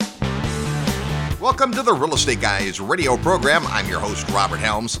Welcome to the Real Estate Guys radio program. I'm your host, Robert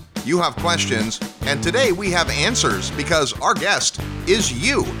Helms. You have questions, and today we have answers because our guest is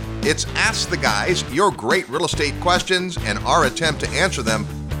you. It's Ask the Guys, your great real estate questions, and our attempt to answer them.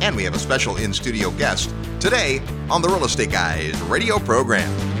 And we have a special in-studio guest today on the Real Estate Guys radio program.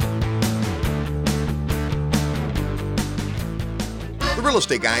 The Real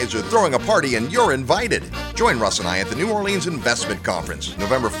Estate Guys are throwing a party and you're invited. Join Russ and I at the New Orleans Investment Conference,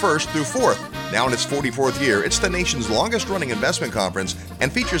 November 1st through 4th. Now in its 44th year, it's the nation's longest-running investment conference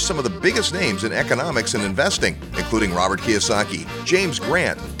and features some of the biggest names in economics and investing, including Robert Kiyosaki, James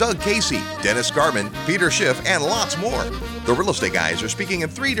Grant, Doug Casey, Dennis Garman, Peter Schiff, and lots more. The Real Estate Guys are speaking in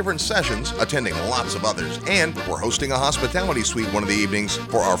 3 different sessions, attending lots of others, and we're hosting a hospitality suite one of the evenings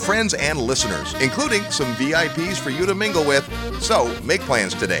for our friends and listeners, including some VIPs for you to mingle with. So make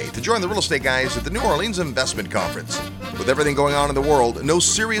plans today to join the Real Estate Guys at the New Orleans Investment Conference. With everything going on in the world, no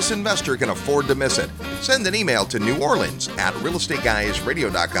serious investor can afford to miss it. Send an email to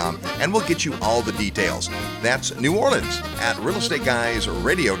neworleans@realestateguysradio.com and we'll get you all the details. That's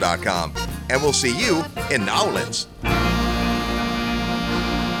neworleans@realestateguysradio.com. And we'll see you in New Orleans.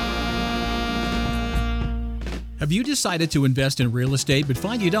 Have you decided to invest in real estate but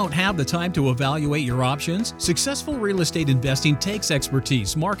find you don't have the time to evaluate your options? Successful real estate investing takes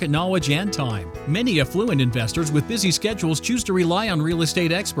expertise, market knowledge, and time. Many affluent investors with busy schedules choose to rely on real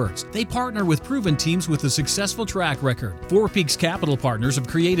estate experts. They partner with proven teams with a successful track record. Four Peaks Capital Partners have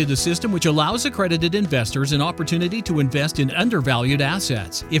created a system which allows accredited investors an opportunity to invest in undervalued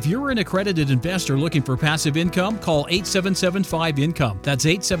assets. If you're an accredited investor looking for passive income, call 8775-INCOME. That's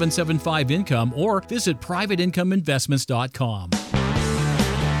 8775-INCOME, or visit privateincomeinvestments.com.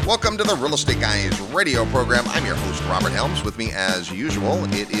 Welcome to the Real Estate Guys radio program. I'm your host, Robert Helms. With me, as usual,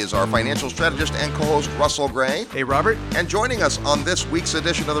 it is our financial strategist and co-host, Russell Gray. Hey, Robert. And joining us on this week's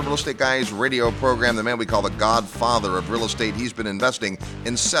edition of the Real Estate Guys radio program, the man we call the godfather of real estate. He's been investing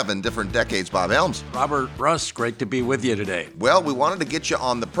in 7 different decades, Bob Helms. Robert, Russ, great to be with you today. Well, we wanted to get you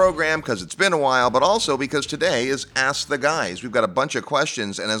on the program because it's been a while, but also because today is Ask the Guys. We've got a bunch of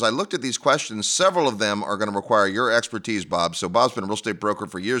questions, and as I looked at these questions, several of them are going to require your expertise, Bob. So Bob's been a real estate broker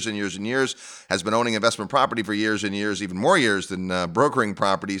for years and years and years, has been owning investment property for years and years, even more years than brokering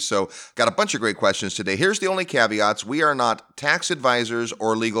properties. So got a bunch of great questions today. Here's the only caveats. We are not tax advisors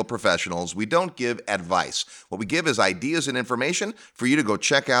or legal professionals. We don't give advice. What we give is ideas and information for you to go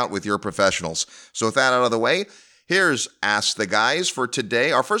check out with your professionals. So with that out of the way, here's Ask the Guys for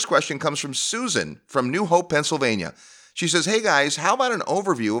today. Our first question comes from Susan from New Hope, Pennsylvania. She says, hey guys, how about an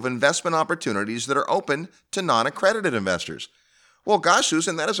overview of investment opportunities that are open to non-accredited investors? Well, gosh,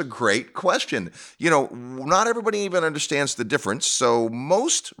 Susan, that is a great question. You know, not everybody even understands the difference. So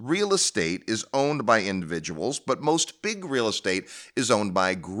most real estate is owned by individuals, but most big real estate is owned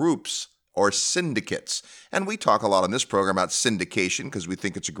by groups or syndicates. And we talk a lot on this program about syndication because we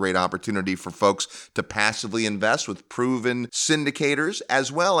think it's a great opportunity for folks to passively invest with proven syndicators,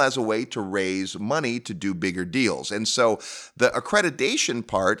 as well as a way to raise money to do bigger deals. And so the accreditation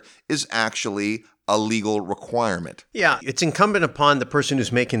part is actually a legal requirement. Yeah, it's incumbent upon the person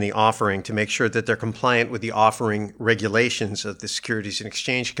who's making the offering to make sure that they're compliant with the offering regulations of the Securities and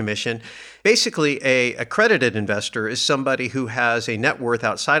Exchange Commission. Basically, an accredited investor is somebody who has a net worth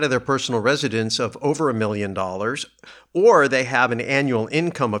outside of their personal residence of over $1 million, or they have an annual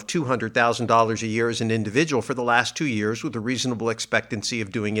income of $200,000 a year as an individual for the last 2 years with a reasonable expectancy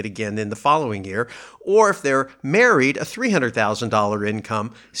of doing it again in the following year. Or if they're married, a $300,000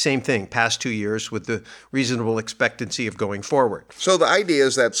 income, same thing, past 2 years with the reasonable expectancy of going forward. So the idea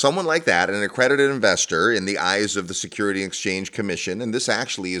is that someone like that, an accredited investor in the eyes of the Securities and Exchange Commission, and this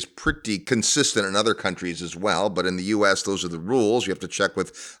actually is pretty consistent in other countries as well, but in the U.S., those are the rules. You have to check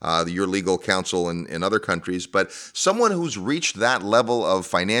with your legal counsel in other countries. But someone who's reached that level of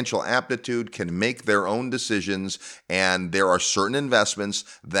financial aptitude can make their own decisions, and there are certain investments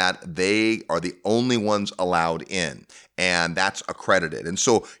that they are the only ones allowed in, and that's accredited. And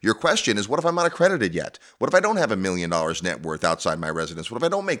so your question is, what if I'm not accredited yet? What if I don't have $1 million net worth outside my residence? What if I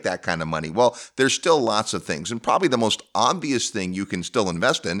don't make that kind of money? Well, there's still lots of things, and probably the most obvious thing you can still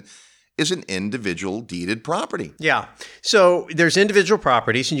invest in is an individual deeded property. Yeah. So there's individual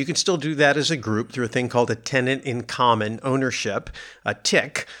properties, and you can still do that as a group through a thing called a tenant in common ownership, a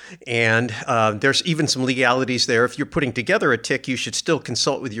TIC. And there's even some legalities there. If you're putting together a TIC, you should still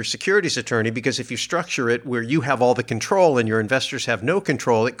consult with your securities attorney, because if you structure it where you have all the control and your investors have no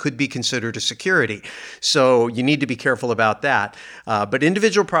control, it could be considered a security. So you need to be careful about that. But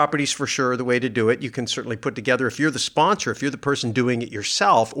individual properties, for sure, the way to do it. You can certainly put together, if you're the sponsor, if you're the person doing it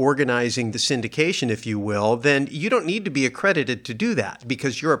yourself, organize organizing the syndication, if you will, then you don't need to be accredited to do that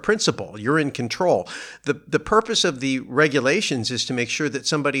because you're a principal. You're in control. The purpose of the regulations is to make sure that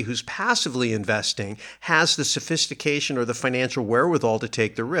somebody who's passively investing has the sophistication or the financial wherewithal to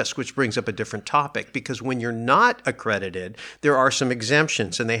take the risk, which brings up a different topic. Because when you're not accredited, there are some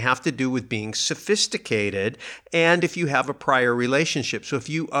exemptions, and they have to do with being sophisticated and if you have a prior relationship. So if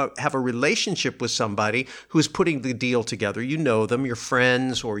you have a relationship with somebody who's putting the deal together, you know them, you're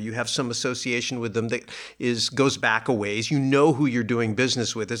friends, or you have some association with them that goes back a ways, you know who you're doing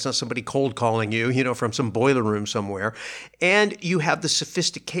business with. It's not somebody cold calling you, from some boiler room somewhere. And you have the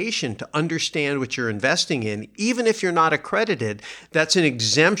sophistication to understand what you're investing in. Even if you're not accredited, that's an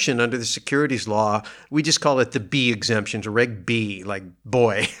exemption under the securities law. We just call it the B exemption, to Reg B, like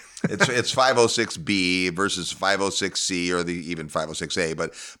boy. It's 506B versus 506C or even 506A,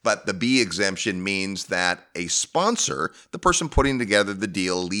 but the B exemption means that a sponsor, the person putting together the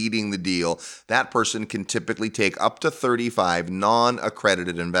deal, leading the deal, that person can typically take up to 35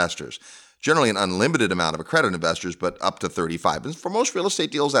 non-accredited investors. Generally an unlimited amount of accredited investors, but up to 35. And for most real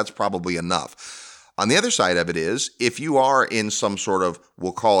estate deals, that's probably enough. On the other side of it is, if you are in some sort of,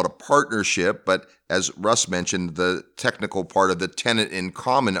 we'll call it a partnership, but as Russ mentioned, the technical part of the tenant in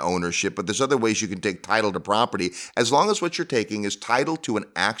common ownership, but there's other ways you can take title to property. As long as what you're taking is title to an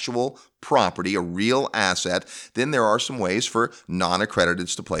actual property, a real asset, then there are some ways for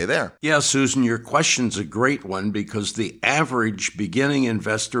non-accrediteds to play there. Yeah, Susan, your question's a great one because the average beginning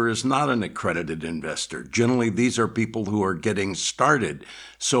investor is not an accredited investor. Generally, these are people who are getting started.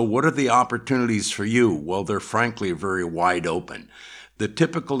 So what are the opportunities for you? Well, they're frankly very wide open. The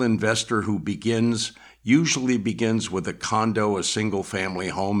typical investor who usually begins with a condo, a single-family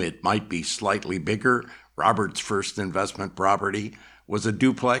home. It might be slightly bigger. Robert's first investment property was a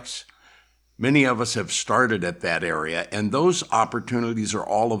duplex. Many of us have started at that area, and those opportunities are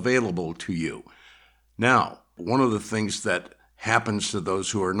all available to you. Now, one of the things that happens to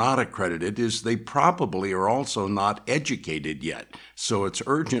those who are not accredited is they probably are also not educated yet. So it's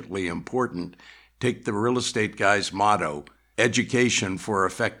urgently important. Take the real estate guy's motto, education for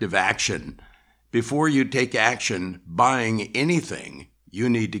effective action. Before you take action buying anything, you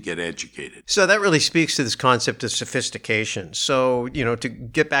need to get educated. So that really speaks to this concept of sophistication. So, to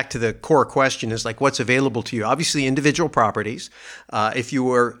get back to the core question is like what's available to you. Obviously, individual properties. If you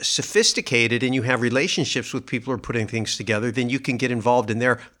are sophisticated and you have relationships with people who are putting things together, then you can get involved in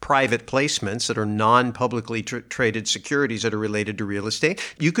their private placements that are non-publicly traded securities that are related to real estate.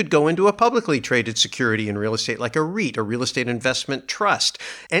 You could go into a publicly traded security in real estate like a REIT, a real estate investment trust.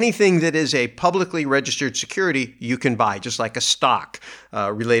 Anything that is a publicly registered security, you can buy, just like a stock.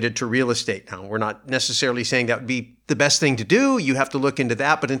 Related to real estate. Now, we're not necessarily saying that would be the best thing to do. You have to look into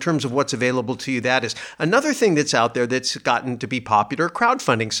that. But in terms of what's available to you, that is another thing that's out there that's gotten to be popular,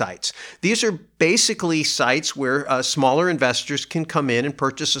 crowdfunding sites. These are basically sites where smaller investors can come in and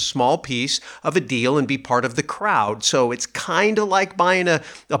purchase a small piece of a deal and be part of the crowd. So it's kind of like buying a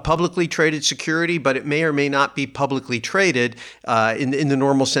publicly traded security, but it may or may not be publicly traded in the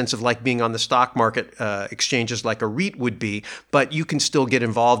normal sense of like being on the stock market exchanges like a REIT would be, but you can still get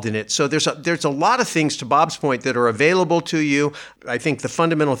involved in it. So there's a lot of things, to Bob's point, that are available to you. I think the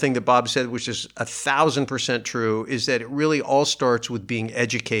fundamental thing that Bob said, which is 1,000% true, is that it really all starts with being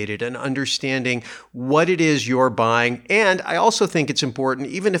educated and understanding what it is you're buying. And I also think it's important,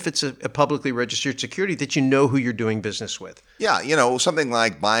 even if it's a publicly registered security, that you know who you're doing business with. Yeah, something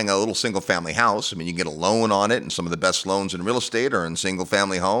like buying a little single-family house. I mean, you can get a loan on it, and some of the best loans in real estate are in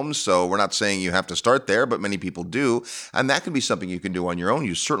single-family homes. So we're not saying you have to start there, but many people do. And that can be something you can do on your own.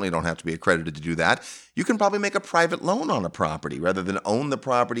 You certainly don't have to be accredited to do that. You can probably make a private loan on a property. Rather than own the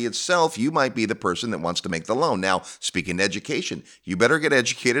property itself, you might be the person that wants to make the loan. Now, speaking of education, you better get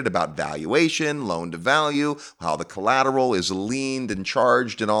educated about valuation, loan to value, how the collateral is liened and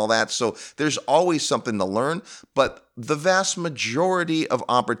charged and all that. So there's always something to learn, but the vast majority of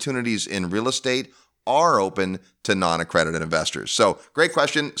opportunities in real estate are open to non-accredited investors. So great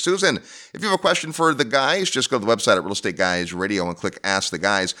question. Susan, if you have a question for the guys, just go to the website at Real Estate Guys Radio and click Ask the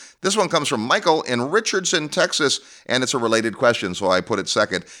Guys. This one comes from Michael in Richardson, Texas, and it's a related question, so I put it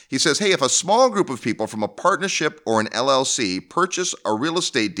second. He says, hey, if a small group of people from a partnership or an LLC purchase a real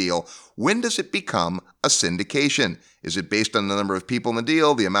estate deal, when does it become a syndication? Is it based on the number of people in the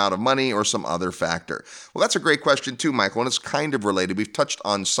deal, the amount of money, or some other factor? Well, that's a great question too, Michael, and it's kind of related. We've touched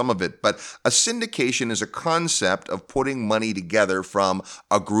on some of it, but a syndication is a concept of putting money together from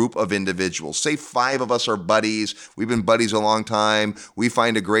a group of individuals. Say 5 of us are buddies. We've been buddies a long time. We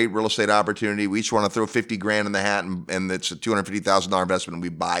find a great real estate opportunity. We each want to throw 50 grand in the hat, and it's a $250,000 investment, and we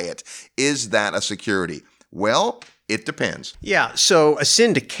buy it. Is that a security? Well, It depends. Yeah, so a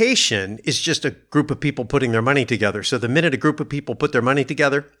syndication is just a group of people putting their money together. So the minute a group of people put their money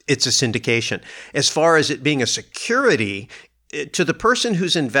together, it's a syndication. As far as it being a security, to the person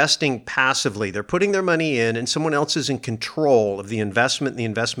who's investing passively, they're putting their money in and someone else is in control of the investment and the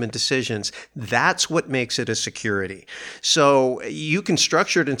investment decisions. That's what makes it a security. So you can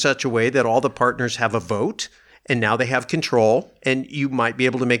structure it in such a way that all the partners have a vote. And now they have control, and you might be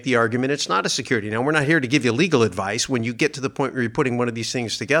able to make the argument it's not a security. Now, we're not here to give you legal advice. When you get to the point where you're putting one of these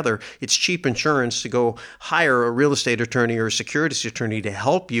things together, it's cheap insurance to go hire a real estate attorney or a securities attorney to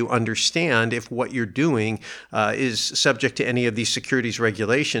help you understand if what you're doing is subject to any of these securities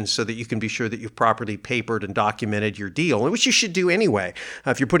regulations so that you can be sure that you've properly papered and documented your deal, which you should do anyway.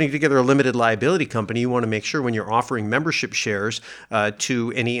 If you're putting together a limited liability company, you want to make sure when you're offering membership shares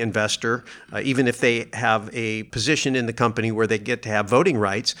to any investor, even if they have a position in the company where they get to have voting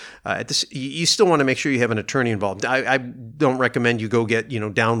rights, you still want to make sure you have an attorney involved. I don't recommend you go get,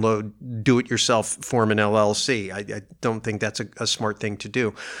 download do-it-yourself form an LLC. I don't think that's a smart thing to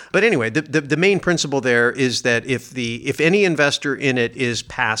do. But anyway, the main principle there is that if any investor in it is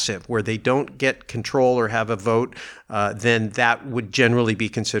passive, where they don't get control or have a vote, then that would generally be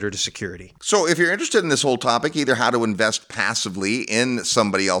considered a security. So if you're interested in this whole topic, either how to invest passively in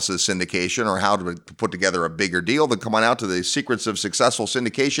somebody else's syndication or how to put together a bigger deal, then come on out to the Secrets of Successful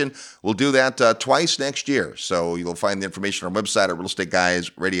Syndication. We'll do that twice next year. So you'll find the information on our website at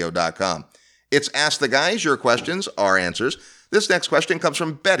realestateguysradio.com. It's Ask the Guys, your questions, our answers. This next question comes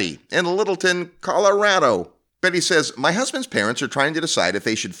from Betty in Littleton, Colorado. Betty says, my husband's parents are trying to decide if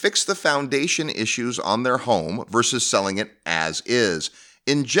they should fix the foundation issues on their home versus selling it as is.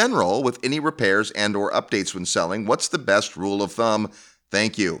 In general, with any repairs and or updates when selling, what's the best rule of thumb?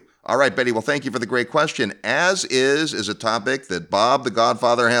 Thank you. All right, Betty, well, thank you for the great question. As is a topic that Bob the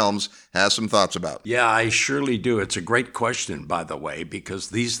Godfather Helms has some thoughts about. Yeah, I surely do. It's a great question, by the way,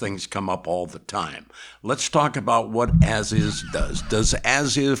 because these things come up all the time. Let's talk about what as is does. Does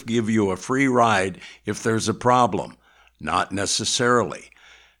as is give you a free ride if there's a problem? Not necessarily.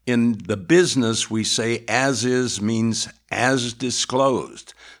 In the business, we say as is means as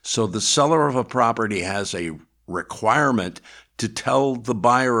disclosed. So the seller of a property has a requirement to tell the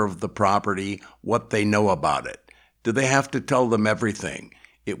buyer of the property what they know about it. Do they have to tell them everything?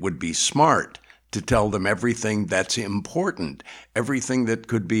 It would be smart to tell them everything that's important, everything that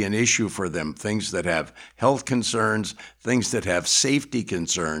could be an issue for them, things that have health concerns, things that have safety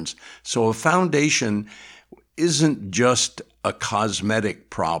concerns. So a foundation isn't just a cosmetic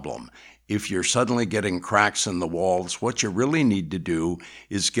problem. If you're suddenly getting cracks in the walls, what you really need to do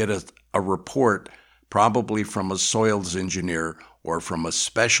is get a report, probably from a soils engineer or from a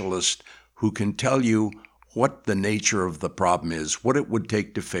specialist who can tell you what the nature of the problem is, what it would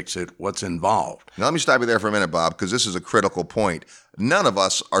take to fix it, what's involved. Now, let me stop you there for a minute, Bob, because this is a critical point. None of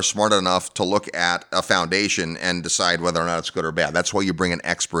us are smart enough to look at a foundation and decide whether or not it's good or bad. That's why you bring an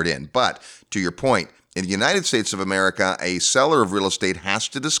expert in. But to your point, in the United States of America, a seller of real estate has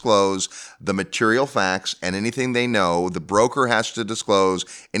to disclose the material facts and anything they know. The broker has to disclose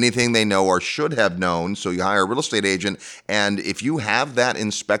anything they know or should have known. So you hire a real estate agent, and if you have that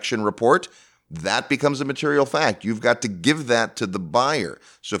inspection report, that becomes a material fact. You've got to give that to the buyer.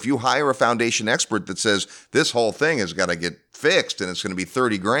 So if you hire a foundation expert that says this whole thing has got to get fixed and it's going to be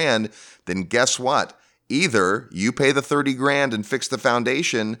 30 grand, then guess what? Either you pay the 30 grand and fix the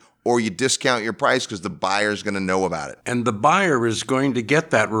foundation, or you discount your price because the buyer's going to know about it. And the buyer is going to get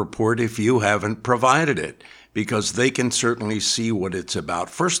that report if you haven't provided it, because they can certainly see what it's about.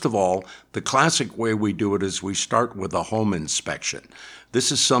 First of all, the classic way we do it is we start with a home inspection.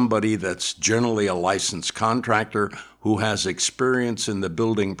 This is somebody that's generally a licensed contractor who has experience in the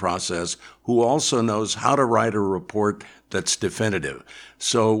building process, who also knows how to write a report that's definitive.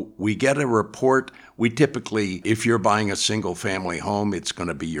 So we get a report. We typically, if you're buying a single-family home, it's going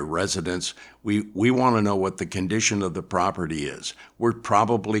to be your residence. We want to know what the condition of the property is. We're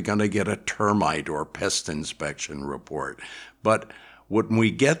probably going to get a termite or pest inspection report. But when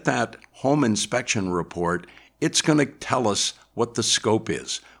we get that home inspection report, it's going to tell us what the scope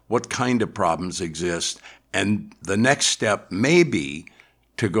is, what kind of problems exist, and the next step may be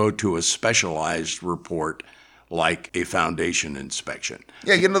to go to a specialized report like a foundation inspection.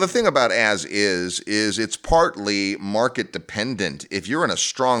 Yeah, the thing about as is it's partly market dependent. If you're in a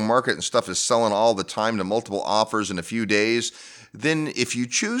strong market and stuff is selling all the time to multiple offers in a few days, then if you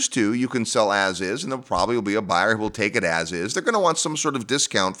choose to, you can sell as is, and there probably will be a buyer who will take it as is. They're going to want some sort of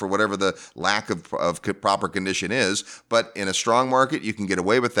discount for whatever the lack of proper condition is, but in a strong market, you can get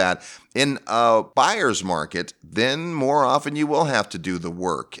away with that. In a buyer's market, then more often you will have to do the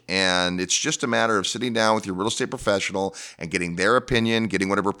work, and it's just a matter of sitting down with your real estate estate professional and getting their opinion, getting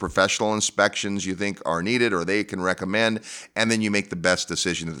whatever professional inspections you think are needed or they can recommend, and then you make the best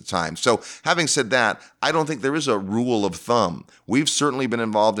decision at the time. So having said that, I don't think there is a rule of thumb. We've certainly been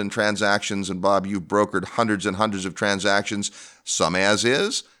involved in transactions, and Bob, you've brokered hundreds and hundreds of transactions, some as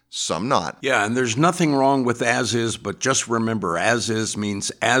is, some not. Yeah, and there's nothing wrong with as is, but just remember, as is means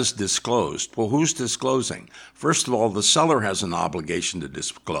as disclosed. Well, who's disclosing? First of all, the seller has an obligation to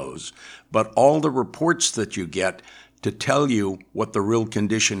disclose, but all the reports that you get to tell you what the real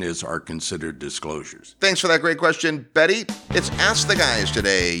condition is are considered disclosures. Thanks for that great question, Betty. It's Ask the Guys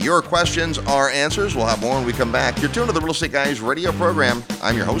today. Your questions, our answers. We'll have more when we come back. You're tuned to the Real Estate Guys radio program.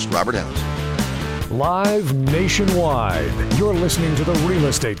 I'm your host, Robert Helms. Live nationwide, you're listening to the Real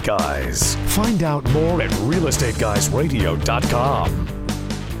Estate Guys. Find out more at realestateguysradio.com.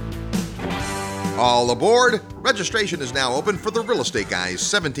 All aboard! Registration is now open for the Real Estate Guys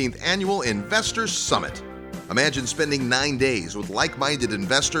 17th Annual Investors Summit. Imagine spending 9 days with like-minded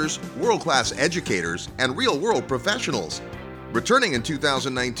investors, world-class educators, and real-world professionals. Returning in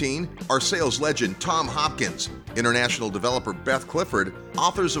 2019 are sales legend Tom Hopkins, international developer Beth Clifford,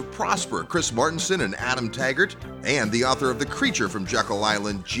 authors of Prosper, Chris Martenson and Adam Taggart, and the author of The Creature from Jekyll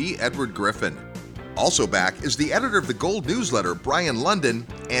Island, G. Edward Griffin. Also back is the editor of the Gold newsletter, Brian London,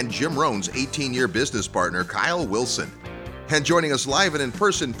 and Jim Rohn's 18-year business partner, Kyle Wilson. And joining us live and in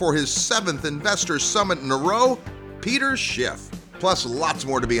person for his 7th Investor Summit in a row, Peter Schiff. Plus, lots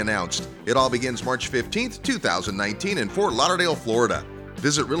more to be announced. It all begins March 15th, 2019 in Fort Lauderdale, Florida.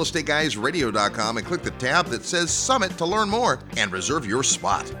 Visit realestateguysradio.com and click the tab that says Summit to learn more and reserve your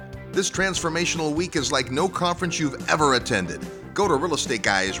spot. This transformational week is like no conference you've ever attended. Go to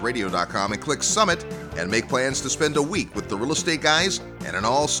realestateguysradio.com and click Summit and make plans to spend a week with the Real Estate Guys and an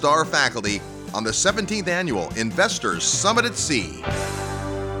all-star faculty on the 17th Annual Investors Summit at Sea.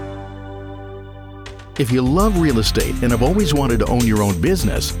 If you love real estate and have always wanted to own your own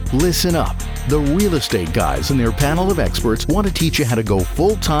business, listen up. The Real Estate Guys and their panel of experts want to teach you how to go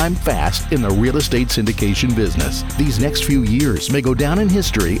full-time fast in the real estate syndication business. These next few years may go down in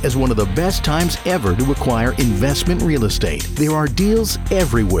history as one of the best times ever to acquire investment real estate. There are deals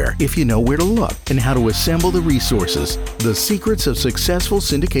everywhere if you know where to look and how to assemble the resources. The Secrets of Successful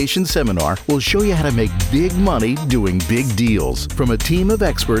Syndication seminar will show you how to make big money doing big deals from a team of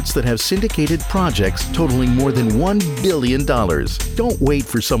experts that have syndicated projects totaling more than $1 billion. Don't wait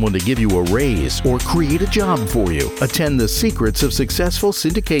for someone to give you a raise or create a job for you. Attend the Secrets of Successful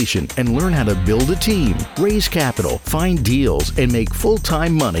Syndication and learn how to build a team, raise capital, find deals, and make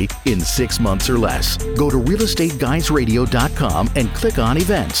full-time money in 6 months or less. Go to realestateguysradio.com and click on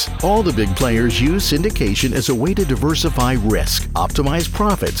events. All the big players use syndication as a way to diversify risk, optimize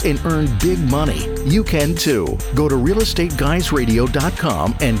profits, and earn big money. You can too. Go to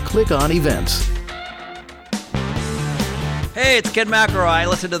realestateguysradio.com and click on events. Hey, it's Ken McElroy. I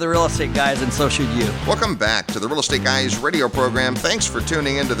listen to the Real Estate Guys, and so should you. Welcome back to the Real Estate Guys radio program. Thanks for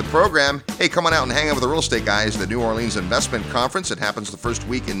tuning into the program. Hey, come on out and hang out with the Real Estate Guys at the New Orleans Investment Conference. It happens the first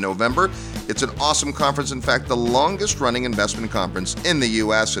week in November. It's an awesome conference. In fact, the longest running investment conference in the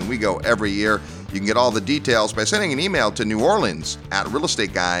U.S., and we go every year. You can get all the details by sending an email to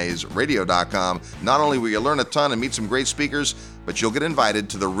neworleans@realestateguysradio.com. Not only will you learn a ton and meet some great speakers, but you'll get invited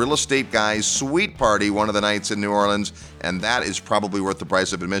to the Real Estate Guys Suite Party one of the nights in New Orleans, and that is probably worth the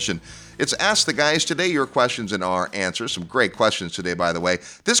price of admission. It's Ask the Guys today, your questions and our answers. Some great questions today, by the way.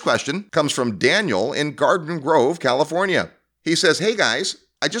 This question comes from Daniel in Garden Grove, California. He says, hey guys,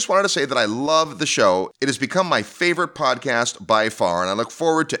 I just wanted to say that I love the show. It has become my favorite podcast by far, and I look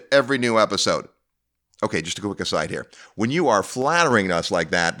forward to every new episode. Okay, just a quick aside here. When you are flattering us like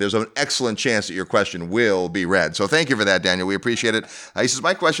that, there's an excellent chance that your question will be read. So thank you for that, Daniel. We appreciate it. He says,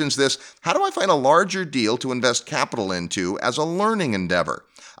 my question is this: how do I find a larger deal to invest capital into as a learning endeavor?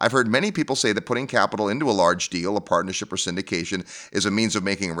 I've heard many people say that putting capital into a large deal, a partnership or syndication, is a means of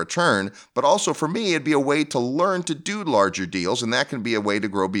making a return, but also for me, it'd be a way to learn to do larger deals, and that can be a way to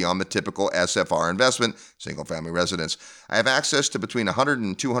grow beyond the typical SFR investment, single-family residence. I have access to between $100,000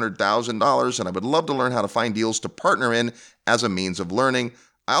 and $200,000, and I would love to learn how to find deals to partner in as a means of learning.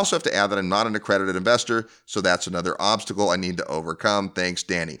 I also have to add that I'm not an accredited investor, so that's another obstacle I need to overcome. Thanks,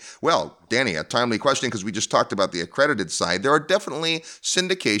 Danny. Well, Danny, a timely question because we just talked about the accredited side. There are definitely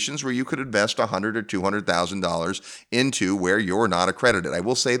syndications where you could invest $100,000 or $200,000 into where you're not accredited. I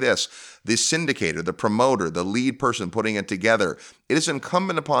will say this: the syndicator, the promoter, the lead person putting it together, it is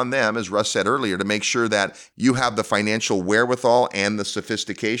incumbent upon them, as Russ said earlier, to make sure that you have the financial wherewithal and the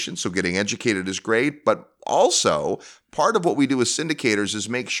sophistication. So getting educated is great, but also Part of what we do as syndicators is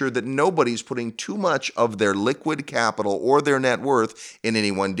make sure that nobody's putting too much of their liquid capital or their net worth in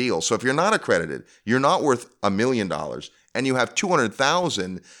any one deal. So if you're not accredited, you're not worth $1 million, and you have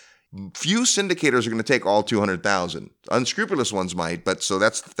 200,000. Few syndicators are going to take all 200,000. Unscrupulous ones might, but so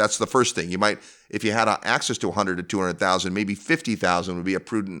that's the first thing. You might, if you had access to 100 to 200,000, maybe 50,000 would be a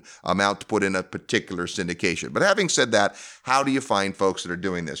prudent amount to put in a particular syndication. But having said that, how do you find folks that are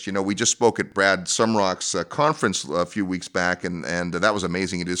doing this? You know, we just spoke at Brad Sumrock's conference a few weeks back, and that was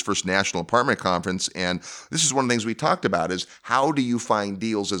amazing. He did his first national apartment conference, and this is one of the things we talked about is how do you find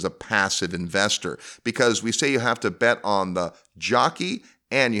deals as a passive investor? Because we say you have to bet on the jockey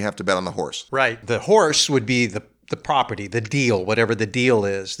and you have to bet on the horse. Right. The horse would be the property, the deal, whatever the deal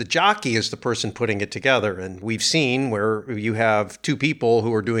is. The jockey is the person putting it together. And we've seen where you have two people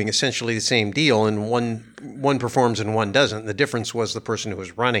who are doing essentially the same deal and one performs and one doesn't. The difference was the person who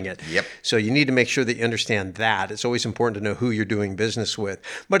was running it. Yep. So you need to make sure that you understand that. It's always important to know who you're doing business with.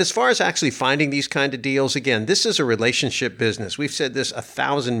 But as far as actually finding these kind of deals, again, this is a relationship business. We've said this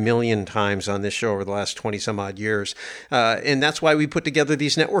 1,000 million times on this show over the last 20 some odd years. And that's why we put together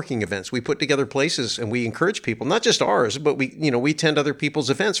these networking events. We put together places and we encourage people, not just ours, but we attend other people's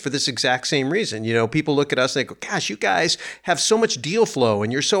events for this exact same reason. You know, people look at us and they go, gosh, you guys have so much deal flow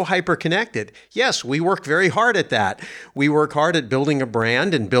and you're so hyper connected. Yes, we work very hard at that. We work hard at building a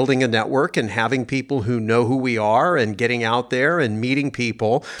brand and building a network and having people who know who we are and getting out there and meeting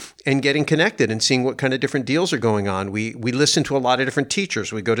people and getting connected and seeing what kind of different deals are going on. We listen to a lot of different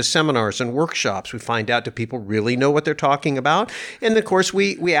teachers. We go to seminars and workshops. We find out, do people really know what they're talking about? And of course,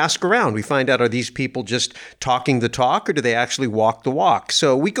 we ask around. We find out, are these people just talking the talk or do they actually walk the walk?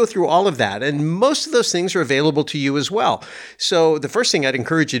 So we go through all of that. And most of those things are available to you as well. So the first thing I'd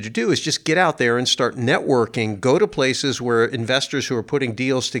encourage you to do is just get out there and start networking. Go to places where investors who are putting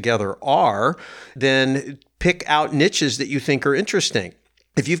deals together are, then pick out niches that you think are interesting.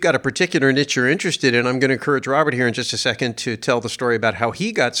 If you've got a particular niche you're interested in, I'm going to encourage Robert here in just a second to tell the story about how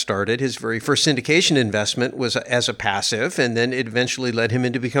he got started. His very first syndication investment was as a passive, and then it eventually led him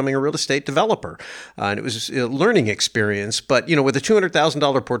into becoming a real estate developer. And it was a learning experience. But, you know, with a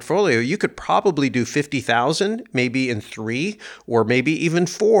 $200,000 portfolio, you could probably do 50,000, maybe in 3 or maybe even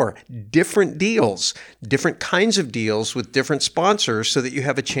 4 different deals, different kinds of deals with different sponsors so that you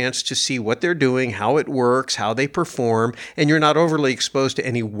have a chance to see what they're doing, how it works, how they perform, and you're not overly exposed to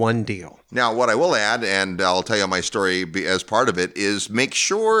any one deal. Now, what I will add, and I'll tell you my story as part of it, is make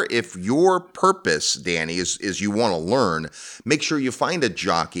sure if your purpose, Danny, is you want to learn, make sure you find a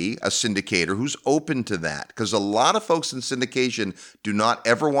jockey, a syndicator who's open to that. Because a lot of folks in syndication do not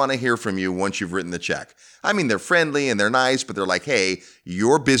ever want to hear from you once you've written the check. I mean, they're friendly and they're nice, but they're like, hey,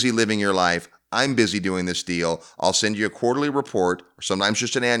 you're busy living your life. I'm busy doing this deal. I'll send you a quarterly report, or sometimes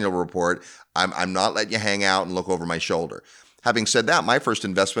just an annual report. I'm not letting you hang out and look over my shoulder. Having said that, my first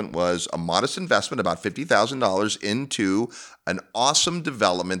investment was a modest investment, about $50,000 into an awesome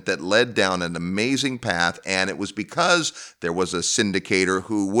development that led down an amazing path. And it was because there was a syndicator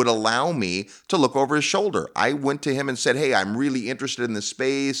who would allow me to look over his shoulder. I went to him and said, hey, I'm really interested in this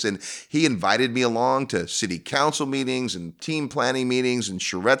space. And he invited me along to city council meetings and team planning meetings and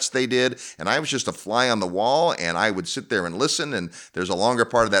charrettes they did. And I was just a fly on the wall, and I would sit there and listen. And there's a longer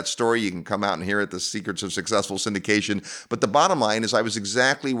part of that story. You can come out and hear it, The Secrets of Successful Syndication. But the bottom line is I was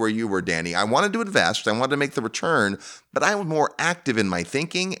exactly where you were, Danny. I wanted to invest. I wanted to make the return, but I was more active in my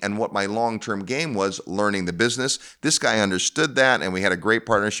thinking and what my long-term game was, learning the business. This guy understood that, and we had a great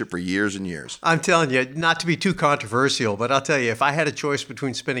partnership for years and years. I'm telling you, not to be too controversial, but I'll tell you, if I had a choice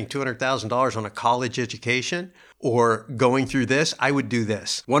between spending $200,000 on a college education or going through this, I would do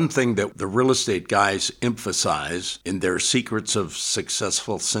this. One thing that the real estate guys emphasize in their Secrets of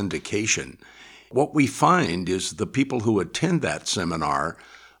Successful Syndication, what we find is the people who attend that seminar,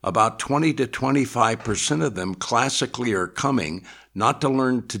 about 20 to 25% of them classically are coming not to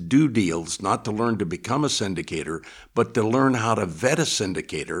learn to do deals, not to learn to become a syndicator, but to learn how to vet a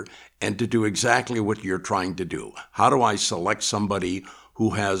syndicator and to do exactly what you're trying to do. How do I select somebody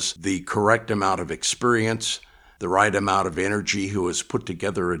who has the correct amount of experience, the right amount of energy, who has put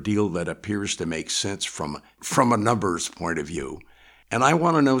together a deal that appears to make sense from a numbers point of view? And I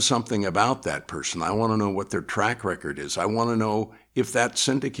want to know something about that person. I want to know what their track record is. I want to know if that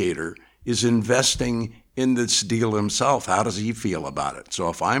syndicator is investing in this deal himself. How does he feel about it? So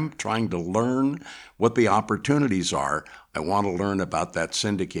if I'm trying to learn what the opportunities are, I want to learn about that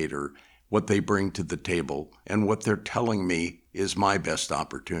syndicator, what they bring to the table, and what they're telling me is my best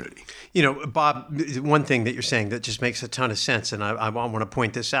opportunity. You know, Bob, one thing that you're saying that just makes a ton of sense, and I want to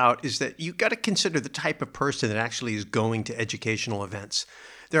point this out, is that you've got to consider the type of person that actually is going to educational events.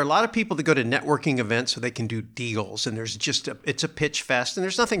 There are a lot of people that go to networking events so they can do deals, and it's a pitch fest, and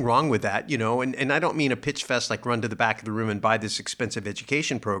there's nothing wrong with that, and I don't mean a pitch fest like run to the back of the room and buy this expensive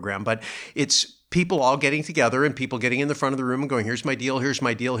education program, but it's people all getting together and people getting in the front of the room and going, here's my deal, here's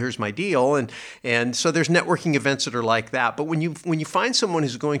my deal, here's my deal. And so there's networking events that are like that. But when you find someone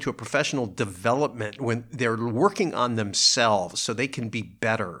who's going to a professional development, when they're working on themselves so they can be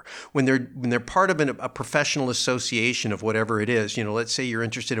better, when they're part of a professional association of whatever it is, let's say you're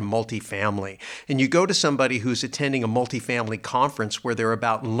interested in multifamily, and you go to somebody who's attending a multifamily conference where they're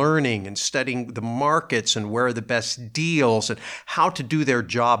about learning and studying the markets and where are the best deals and how to do their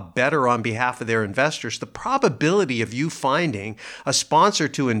job better on behalf of their investors, the probability of you finding a sponsor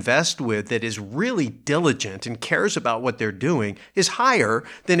to invest with that is really diligent and cares about what they're doing is higher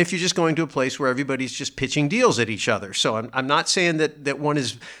than if you're just going to a place where everybody's just pitching deals at each other. So I'm not saying that one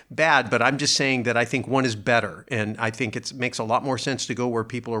is bad, but I'm just saying that I think one is better. And I think it makes a lot more sense to go where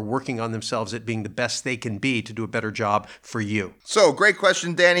people are working on themselves at being the best they can be to do a better job for you. So great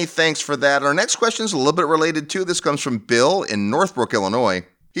question, Danny. Thanks for that. Our next question is a little bit related too. This comes from Bill in Northbrook, Illinois.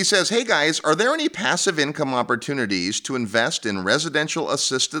 He says, hey guys, are there any passive income opportunities to invest in residential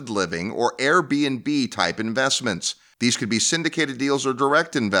assisted living or Airbnb type investments? These could be syndicated deals or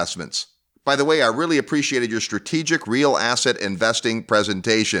direct investments. By the way, I really appreciated your strategic real asset investing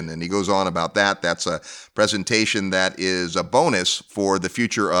presentation. And he goes on about that. That's a presentation that is a bonus for the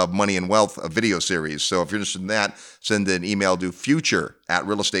Future of Money and Wealth video series. So if you're interested in that, send an email to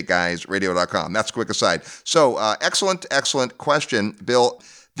future@realestateguysradio.com. That's a quick aside. So excellent question, Bill.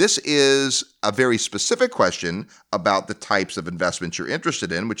 This is a very specific question about the types of investments you're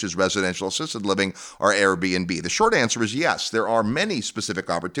interested in, which is residential assisted living or Airbnb. The short answer is yes, there are many specific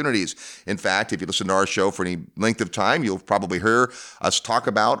opportunities. In fact, if you listen to our show for any length of time, you'll probably hear us talk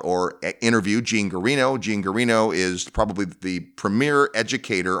about or interview Gene Garino. Gene Garino is probably the premier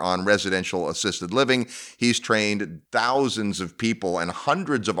educator on residential assisted living. He's trained thousands of people and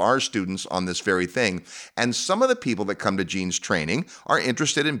hundreds of our students on this very thing. And some of the people that come to Gene's training are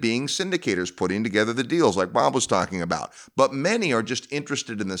interested in being syndicators, putting together the deals like Bob was talking about. But many are just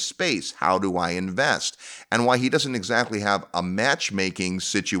interested in the space. How do I invest? And why he doesn't exactly have a matchmaking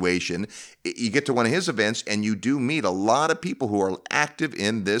situation. You get to one of his events and you do meet a lot of people who are active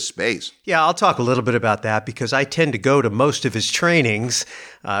in this space. Yeah, I'll talk a little bit about that because I tend to go to most of his trainings.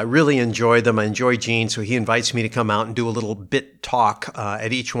 I really enjoy them. I enjoy Gene, so he invites me to come out and do a little bit talk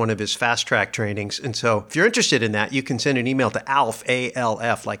at each one of his fast track trainings. And so if you're interested in that, you can send an email to ALF,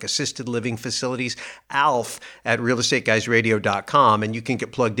 A-L-F, like assisted living facilities, ALF at realestateguysradio.com, and you can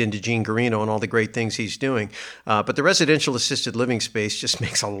get plugged into Gene Garino and all the great things he's doing. But the residential assisted living space just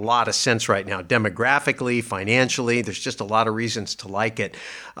makes a lot of sense right now, demographically, financially. There's just a lot of reasons to like it.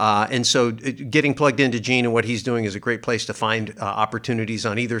 And so getting plugged into Gene and what he's doing is a great place to find opportunities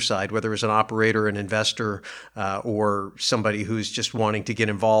on either side, whether it's an operator, an investor, or somebody who's just wanting to get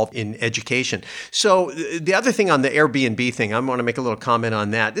involved in education. So the other thing on the Airbnb thing, I want to make a little comment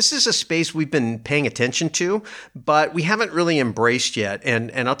on that. This is a space we've been paying attention to, but we haven't really embraced yet.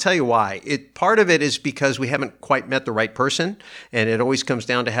 And I'll tell you why. Part of it is because we haven't quite met the right person, and it always comes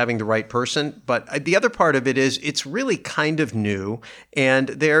down to having the right person. But the other part of it is it's really kind of new, and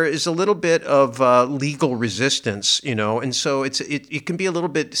there is a little bit of legal resistance, and so it can be a little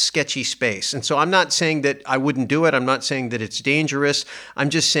bit sketchy space. And so I'm not saying that I wouldn't do it. I'm not saying that it's dangerous. I'm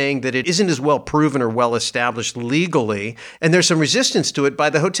just saying that it isn't as well proven or well established legally, and there's some resistance to it by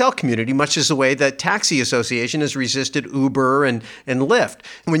the hotel community, much as the way that Taxi Association has resisted Uber and Lyft.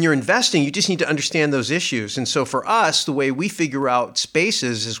 When you're investing, you just need to understand those issues. And so for us, the way we figure out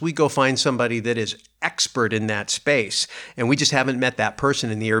spaces is we go find somebody that is expert in that space. And we just haven't met that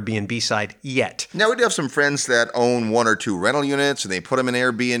person in the Airbnb side yet. Now, we do have some friends that own one or two rental units and they put them in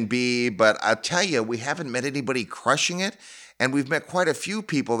Airbnb, but I'll tell you, we haven't met anybody crushing it. And we've met quite a few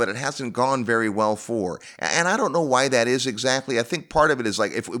people that it hasn't gone very well for. And I don't know why that is exactly. I think part of it is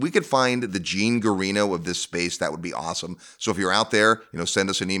like, if we could find the Gene Garino of this space, that would be awesome. So if you're out there,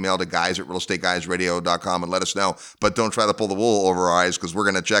 send us an email to guys@realestateguysradio.com and let us know. But don't try to pull the wool over our eyes because we're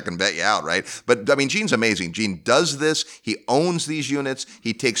going to check and vet you out, right? But I mean, Gene's amazing. Gene does this. He owns these units.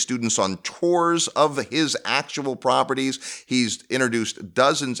 He takes students on tours of his actual properties. He's introduced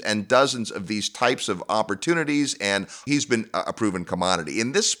dozens and dozens of these types of opportunities, and he's been a proven commodity.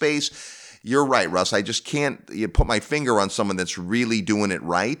 In this space, You're right, Russ. I just can't put my finger on someone that's really doing it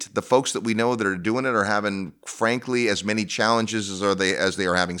right. The folks that we know that are doing it are having, frankly, as many challenges as they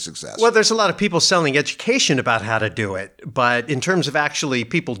are having success. Well, there's a lot of people selling education about how to do it, but in terms of actually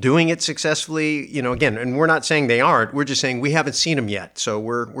people doing it successfully, again, and we're not saying they aren't, we're just saying we haven't seen them yet, so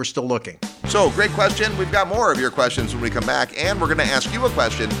we're still looking. So, great question. We've got more of your questions when we come back, and we're going to ask you a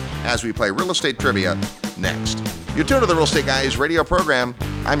question as we play Real Estate Trivia next. You're tuned to the Real Estate Guys radio program.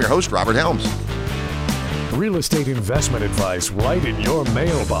 I'm your host, Robert Helms. Real estate investment advice right in your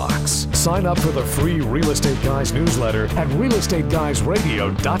mailbox. Sign up for the free Real Estate Guys newsletter at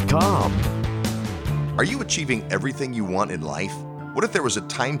realestateguysradio.com. Are you achieving everything you want in life? What if there was a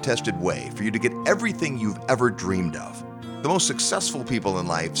time-tested way for you to get everything you've ever dreamed of? The most successful people in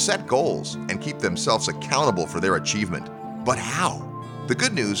life set goals and keep themselves accountable for their achievement. But how? The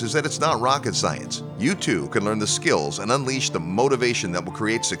good news is that it's not rocket science. You too can learn the skills and unleash the motivation that will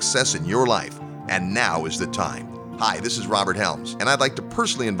create success in your life. And now is the time. Hi, this is Robert Helms, and I'd like to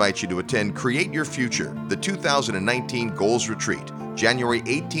personally invite you to attend Create Your Future, the 2019 Goals Retreat, January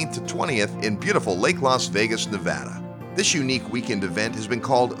 18th to 20th in beautiful Lake Las Vegas, Nevada. This unique weekend event has been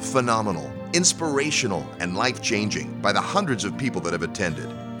called phenomenal, inspirational, and life-changing by the hundreds of people that have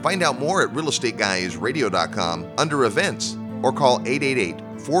attended. Find out more at realestateguysradio.com under events, or call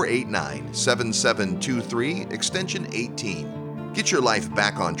 888-489-7723, extension 18. Get your life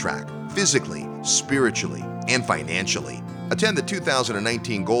back on track, physically, spiritually, and financially. Attend the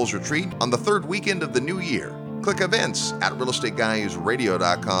 2019 Goals Retreat on the third weekend of the new year. Click events at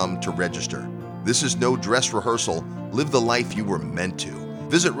realestateguysradio.com to register. This is no dress rehearsal. Live the life you were meant to.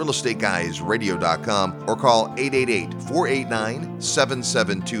 Visit realestateguysradio.com or call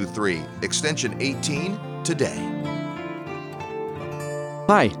 888-489-7723, extension 18 today.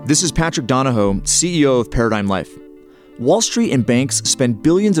 Hi, this is Patrick Donahoe, CEO of Paradigm Life. Wall Street and banks spend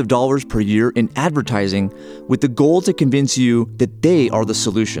billions of dollars per year in advertising with the goal to convince you that they are the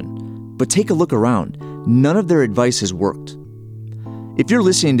solution. But take a look around. None of their advice has worked. If you're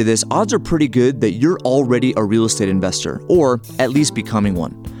listening to this, odds are pretty good that you're already a real estate investor, or at least becoming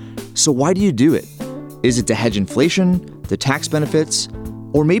one. So why do you do it? Is it to hedge inflation, the tax benefits,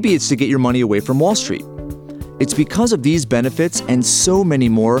 or maybe it's to get your money away from Wall Street? It's because of these benefits and so many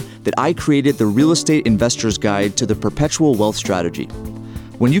more that I created the Real Estate Investor's Guide to the Perpetual Wealth Strategy.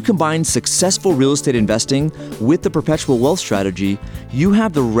 When you combine successful real estate investing with the Perpetual Wealth Strategy, you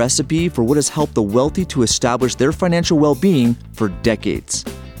have the recipe for what has helped the wealthy to establish their financial well-being for decades.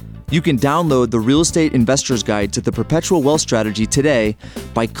 You can download the Real Estate Investor's Guide to the Perpetual Wealth Strategy today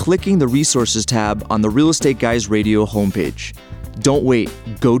by clicking the Resources tab on the Real Estate Guys Radio homepage. Don't wait,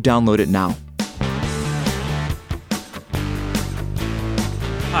 go download it now.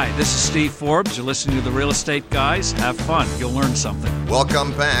 Hi, this is Steve Forbes. You're listening to The Real Estate Guys. Have fun. You'll learn something.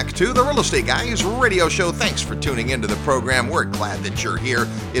 Welcome back to the Real Estate Guys radio show. Thanks for tuning into the program. We're glad that you're here.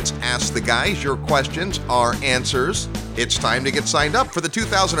 It's Ask the Guys. Your questions, our answers. It's time to get signed up for the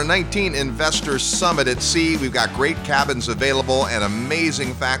 2019 Investor Summit at Sea. We've got great cabins available and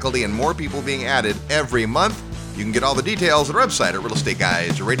amazing faculty and more people being added every month. You can get all the details at our website at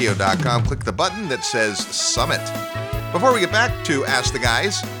realestateguysradio.com. Click the button that says Summit. Before we get back to Ask the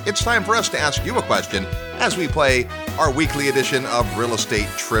Guys, it's time for us to ask you a question as we play our weekly edition of Real Estate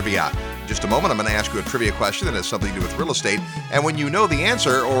Trivia. In just a moment, I'm going to ask you a trivia question that has something to do with real estate. And when you know the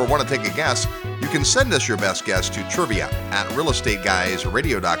answer or want to take a guess, you can send us your best guess to trivia at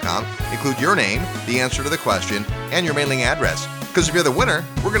realestateguysradio.com. Include your name, the answer to the question, and your mailing address. Because if you're the winner,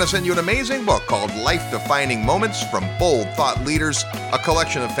 we're going to send you an amazing book called Life-Defining Moments from Bold Thought Leaders, a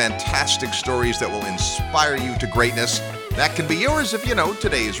collection of fantastic stories that will inspire you to greatness. That can be yours if you know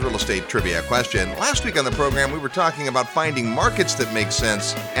today's real estate trivia question. Last week on the program, we were talking about finding markets that make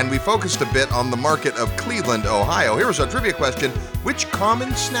sense, and we focused a bit on the market of Cleveland, Ohio. Here was our trivia question. Which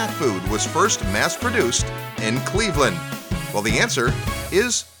common snack food was first mass-produced in Cleveland? Well, the answer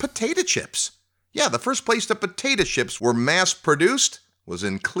is potato chips. Yeah, the first place that potato chips were mass-produced was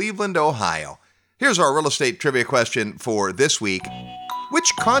in Cleveland, Ohio. Here's our real estate trivia question for this week.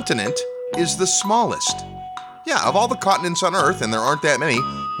 Which continent is the smallest? Yeah, of all the continents on Earth, and there aren't that many,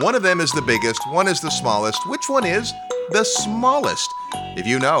 one of them is the biggest, one is the smallest. Which one is the smallest? If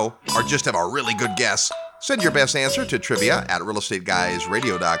you know, or just have a really good guess, send your best answer to trivia at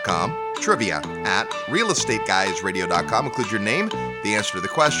realestateguysradio.com. Trivia at realestateguysradio.com. Include your name, the answer to the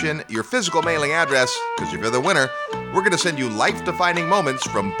question, your physical mailing address, because if you're the winner, we're going to send you life-defining moments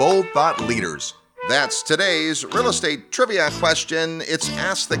from Bold Thought Leaders. That's today's real estate trivia question. It's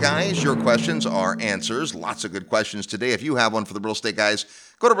Ask the Guys. Your questions are answers. Lots of good questions today. If you have one for the Real Estate Guys,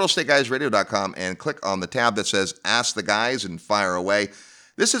 go to realestateguysradio.com and click on the tab that says Ask the Guys and fire away.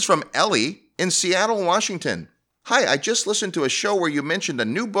 This is from Ellie in Seattle, Washington. Hi, I just listened to a show where you mentioned a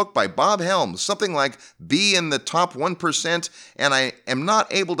new book by Bob Helms, something like Be in the Top 1%, and I am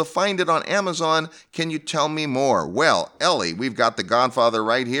not able to find it on Amazon. Can you tell me more? Well, Ellie, we've got The Godfather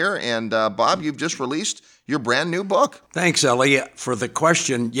right here, and Bob, you've just released your brand new book. Thanks, Ellie, for the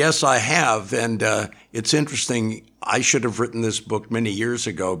question. Yes, I have, and it's interesting. I should have written this book many years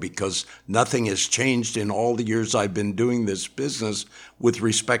ago because nothing has changed in all the years I've been doing this business with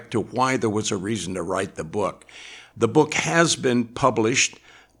respect to why there was a reason to write the book. The book has been published,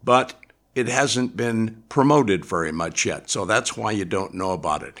 but it hasn't been promoted very much yet, so that's why you don't know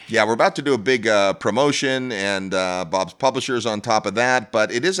about it. Yeah, we're about to do a big promotion, and Bob's publisher is on top of that, but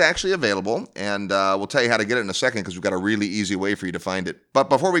it is actually available, and we'll tell you how to get it in a second because we've got a really easy way for you to find it. But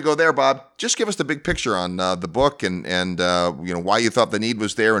before we go there, Bob, just give us the big picture on the book and why you thought the need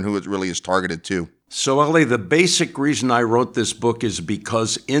was there and who it really is targeted to. So, Ellie, the basic reason I wrote this book is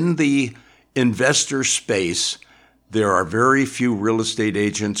because in the investor space, there are very few real estate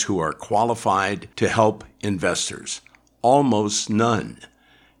agents who are qualified to help investors. Almost none.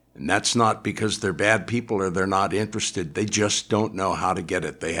 And that's not because they're bad people or they're not interested. They just don't know how to get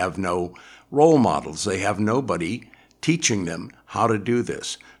it. They have no role models. They have nobody teaching them how to do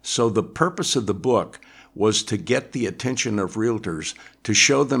this. So the purpose of the book was to get the attention of realtors, to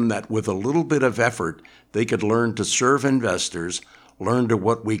show them that with a little bit of effort, they could learn to serve investors, learn to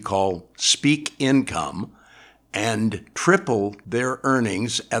what we call speak income, and triple their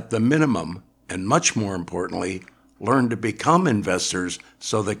earnings at the minimum, and much more importantly, learn to become investors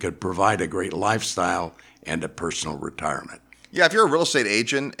so they could provide a great lifestyle and a personal retirement. Yeah, if you're a real estate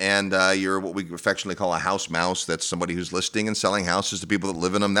agent and you're what we affectionately call a house mouse, that's somebody who's listing and selling houses to people that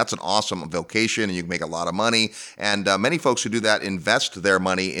live in them, that's an awesome vocation and you can make a lot of money. And many folks who do that invest their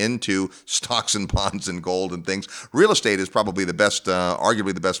money into stocks and bonds and gold and things. Real estate is probably the best,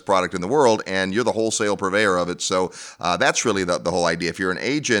 arguably the best product in the world, and you're the wholesale purveyor of it. So that's really the whole idea. If you're an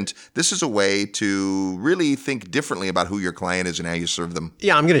agent, this is a way to really think differently about who your client is and how you serve them.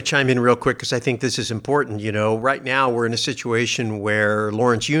 Yeah, I'm going to chime in real quick because I think this is important. Right now we're in a situation where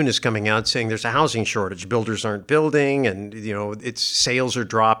Lawrence Yun is coming out saying there's a housing shortage. Builders aren't building and, its sales are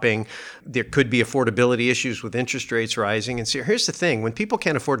dropping. There could be affordability issues with interest rates rising. And so here's the thing. When people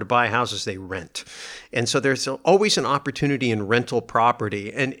can't afford to buy houses, they rent. And so there's always an opportunity in rental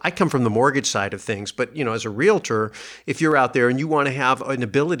property. And I come from the mortgage side of things, but, as a realtor, if you're out there and you want to have an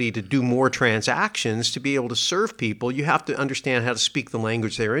ability to do more transactions, to be able to serve people, you have to understand how to speak the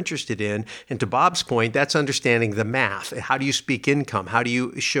language they're interested in. And to Bob's point, that's understanding the math. How do you speak income? How do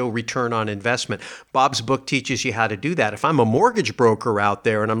you show return on investment? Bob's book teaches you how to do that. If I'm a mortgage broker out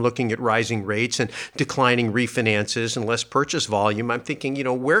there and I'm looking at rising rates and declining refinances and less purchase volume, I'm thinking,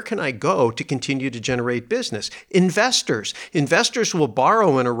 where can I go to continue to generate business? Investors. Investors will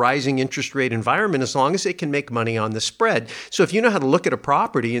borrow in a rising interest rate environment as long as they can make money on the spread. So if you know how to look at a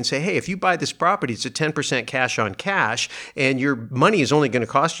property and say, hey, if you buy this property, it's a 10% cash on cash, and your money is only going to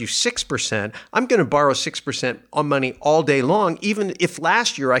cost you 6%, I'm going to borrow 6% on money all day long, even if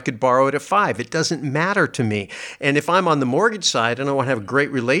last year I could borrow it at 5%. It doesn't matter to me. And if I'm on the mortgage side and I want to have a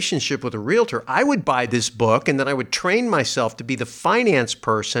great relationship with a realtor, I would buy this book and then I would train myself to be the finance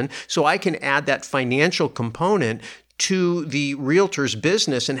person so I can add that financial component to the realtor's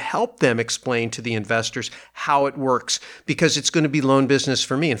business and help them explain to the investors how it works, because it's going to be loan business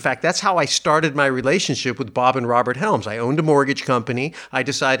for me. In fact, that's how I started my relationship with Bob and Robert Helms. I owned a mortgage company. I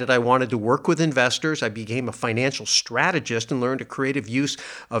decided I wanted to work with investors. I became a financial strategist and learned a creative use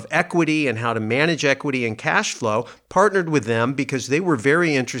of equity and how to manage equity and cash flow. Partnered with them because they were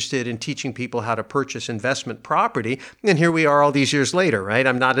very interested in teaching people how to purchase investment property. And here we are all these years later, right?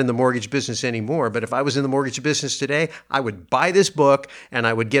 I'm not in the mortgage business anymore, but if I was in the mortgage business today, I would buy this book and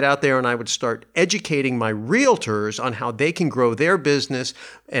I would get out there and I would start educating my realtors on how they can grow their business,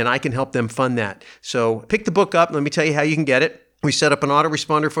 and I can help them fund that. So pick the book up. Let me tell you how you can get it. We set up an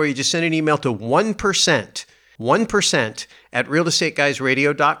autoresponder for you. Just send an email to 1% at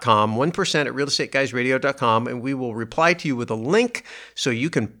realestateguysradio.com, 1% at realestateguysradio.com, and we will reply to you with a link so you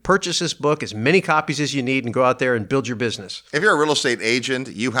can purchase this book, as many copies as you need, and go out there and build your business. If you're a real estate agent,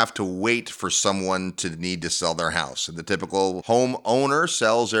 you have to wait for someone to need to sell their house. The typical home owner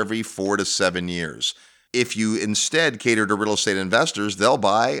sells every 4 to 7 years. If you instead cater to real estate investors, they'll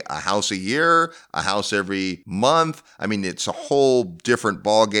buy a house a year, a house every month. I mean, it's a whole different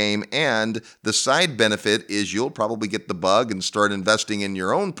ballgame. And the side benefit is you'll probably get the bug and start investing in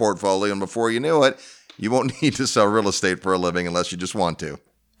your own portfolio. And before you know it, you won't need to sell real estate for a living unless you just want to.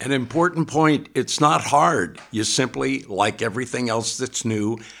 An important point, it's not hard. You simply, like everything else that's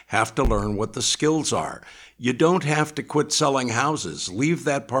new, have to learn what the skills are. You don't have to quit selling houses. Leave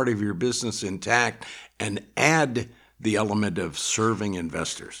that part of your business intact and add the element of serving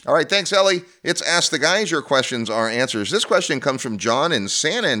investors. All right, thanks, Ellie. It's Ask the Guys. Your questions are answers. This question comes from John in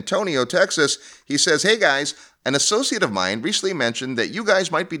San Antonio, Texas. He says, hey, guys, an associate of mine recently mentioned that you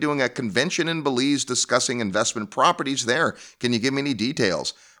guys might be doing a convention in Belize discussing investment properties there. Can you give me any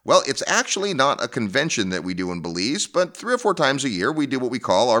details? Well, it's actually not a convention that we do in Belize, but 3 or 4 times a year we do what we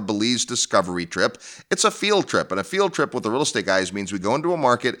call our Belize Discovery Trip. It's a field trip, and a field trip with the Real Estate Guys means we go into a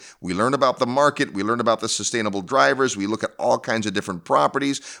market, we learn about the market, we learn about the sustainable drivers, we look at all kinds of different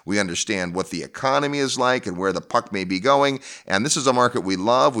properties, we understand what the economy is like and where the puck may be going, and this is a market we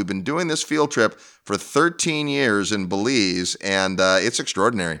love. We've been doing this field trip for 13 years in Belize, and it's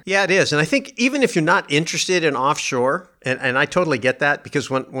extraordinary. Yeah, it is. And I think even if you're not interested in offshore, and I totally get that,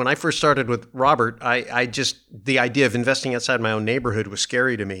 because when I first started with Robert, I just, the idea of investing outside my own neighborhood was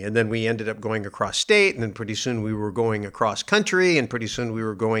scary to me. And then we ended up going across state, and then pretty soon we were going across country, and pretty soon we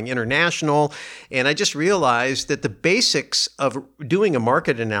were going international. And I just realized that the basics of doing a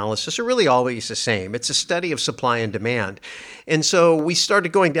market analysis are really always the same. It's a study of supply and demand. And so we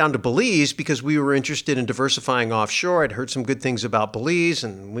started going down to Belize because we were interested in diversifying offshore. I'd heard some good things about Belize,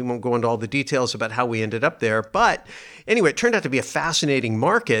 and we won't go into all the details about how we ended up there. But anyway, it turned out to be a fascinating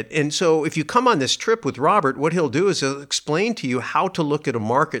market. And so if you come on this trip with Robert, what he'll do is he'll explain to you how to look at a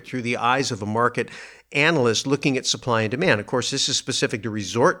market through the eyes of a market analyst looking at supply and demand. Of course, this is specific to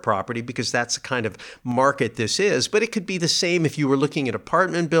resort property because that's the kind of market this is, but it could be the same if you were looking at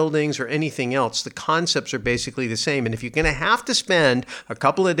apartment buildings or anything else. The concepts are basically the same. And if you're going to have to spend a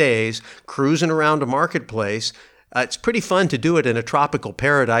couple of days cruising around a marketplace, it's pretty fun to do it in a tropical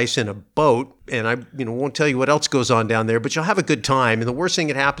paradise in a boat. And I won't tell you what else goes on down there, but you'll have a good time. And the worst thing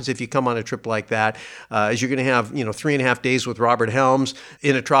that happens if you come on a trip like that is you're going to have 3.5 days with Robert Helms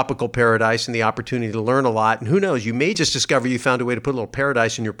in a tropical paradise and the opportunity to learn a lot. And who knows, you may just discover you found a way to put a little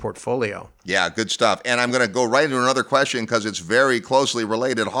paradise in your portfolio. Yeah, good stuff. And I'm going to go right into another question because it's very closely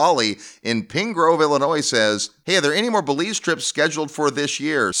related. Holly in Pine Grove, Illinois says, hey, are there any more Belize trips scheduled for this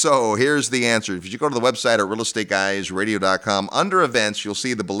year? So here's the answer. If you go to the website at realestateguysradio.com, under events, you'll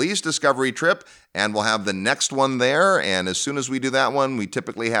see the Belize Discovery Trip, and we'll have the next one there. And as soon as we do that one, we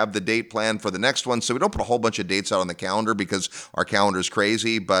typically have the date planned for the next one. So we don't put a whole bunch of dates out on the calendar because our calendar is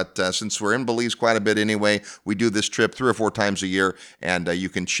crazy. But since we're in Belize quite a bit anyway, we do this trip 3 or 4 times a year, and you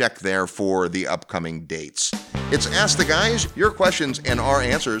can check there for the upcoming dates. It's Ask the Guys, your questions and our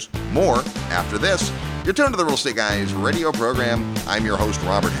answers. More after this. You're tuned to the Real Estate Guys radio program. I'm your host,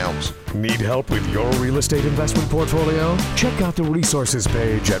 Robert Helms. Need help with your real estate investment portfolio? Check out the resources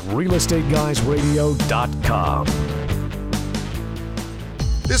page at realestateguysradio.com.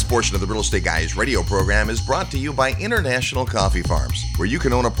 This portion of the Real Estate Guys radio program is brought to you by International Coffee Farms, where you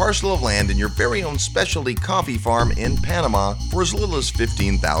can own a parcel of land in your very own specialty coffee farm in Panama for as little as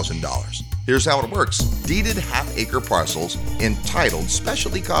 $15,000. Here's how it works. Deeded half-acre parcels entitled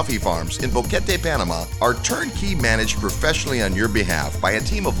Specialty Coffee Farms in Boquete, Panama are turnkey managed professionally on your behalf by a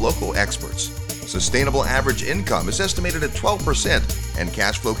team of local experts. Sustainable average income is estimated at 12%, and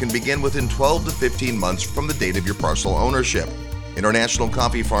cash flow can begin within 12 to 15 months from the date of your parcel ownership. International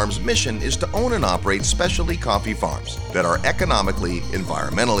Coffee Farms' mission is to own and operate specialty coffee farms that are economically,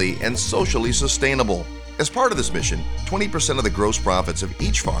 environmentally, and socially sustainable. As part of this mission, 20% of the gross profits of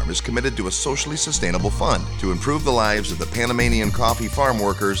each farm is committed to a socially sustainable fund to improve the lives of the Panamanian coffee farm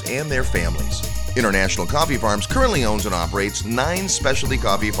workers and their families. International Coffee Farms currently owns and operates 9 specialty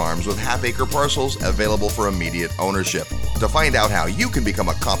coffee farms with half-acre parcels available for immediate ownership. To find out how you can become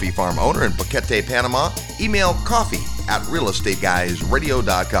a coffee farm owner in Boquete, Panama, email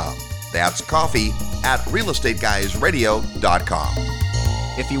coffee@realestateguysradio.com. That's coffee@realestateguysradio.com.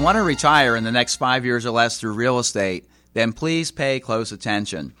 If you want to retire in the next 5 years or less through real estate, then please pay close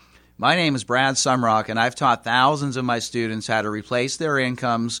attention. My name is Brad Sumrock, and I've taught thousands of my students how to replace their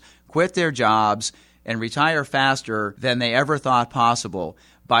incomes, quit their jobs, and retire faster than they ever thought possible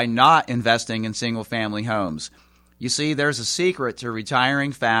by not investing in single-family homes. You see, there's a secret to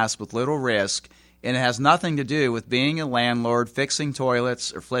retiring fast with little risk, and it has nothing to do with being a landlord, fixing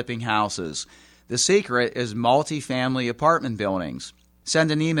toilets, or flipping houses. The secret is multifamily apartment buildings.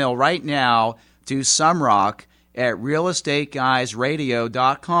 Send an email right now to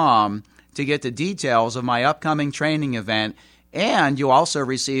sumrock@realestateguysradio.com to get the details of my upcoming training event, and you'll also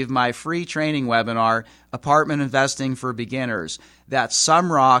receive my free training webinar, Apartment Investing for Beginners. That's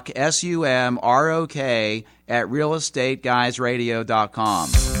Sumrock, SUMROK,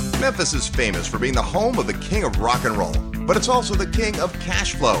 @realestateguysradio.com. Memphis is famous for being the home of the king of rock and roll, but it's also the king of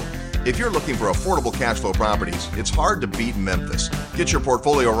cash flow. If you're looking for affordable cash flow properties, it's hard to beat Memphis. Get your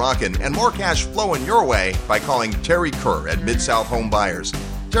portfolio rocking and more cash flowing your way by calling Terry Kerr at Mid-South Home Buyers.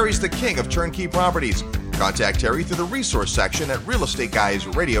 Terry's the king of turnkey properties. Contact Terry through the resource section at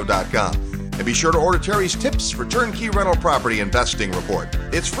realestateguysradio.com. And be sure to order Terry's tips for turnkey rental property investing report.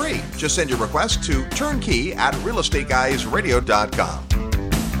 It's free. Just send your request to turnkey@realestateguysradio.com.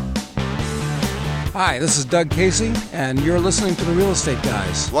 Hi, this is Doug Casey, and you're listening to The Real Estate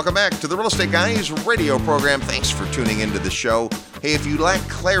Guys. Welcome back to the Real Estate Guys radio program. Thanks for tuning into the show. Hey, if you lack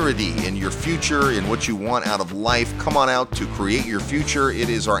clarity in your future, in what you want out of life, come on out to Create Your Future. It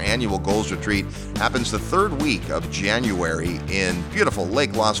is our annual goals retreat. Happens the third week of January in beautiful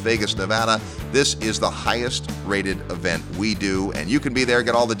Lake Las Vegas, Nevada. This is the highest rated event we do, and you can be there.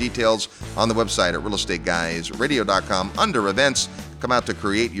 Get all the details on the website at realestateguysradio.com under events. Come out to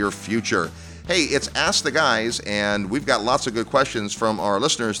Create Your Future. Hey, it's Ask the Guys, and we've got lots of good questions from our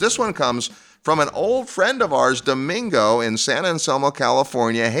listeners. This one comes from an old friend of ours, Domingo, in San Anselmo,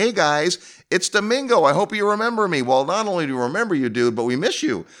 California. Hey, guys, it's Domingo. I hope you remember me. Well, not only do we remember you, dude, but we miss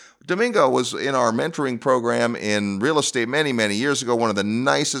you. Domingo was in our mentoring program in real estate many, many years ago, one of the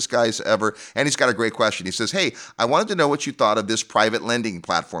nicest guys ever, and he's got a great question. He says, hey, I wanted to know what you thought of this private lending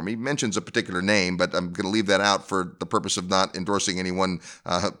platform. He mentions a particular name, but I'm going to leave that out for the purpose of not endorsing any one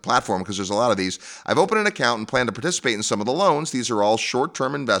platform because there's a lot of these. I've opened an account and plan to participate in some of the loans. These are all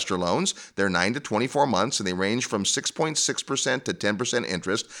short-term investor loans. They're 9 to 24 months, and they range from 6.6% to 10%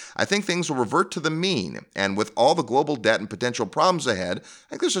 interest. I think things will revert to the mean, and with all the global debt and potential problems ahead, I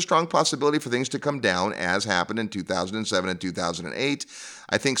think there's a strong possibility for things to come down, as happened in 2007 and 2008.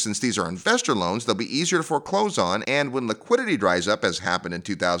 I think since these are investor loans, they'll be easier to foreclose on, and when liquidity dries up, as happened in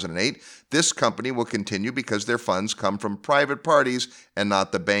 2008, this company will continue because their funds come from private parties and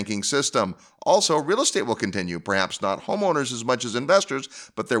not the banking system. Also, real estate will continue, perhaps not homeowners as much as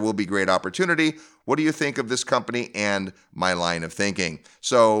investors, but there will be great opportunity. What do you think of this company and my line of thinking?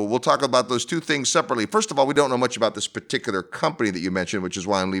 So we'll talk about those two things separately. First of all, we don't know much about this particular company that you mentioned, which is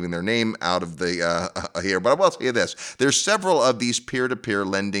why I'm leaving their name out of the here. But I will tell you this. There's several of these peer-to-peer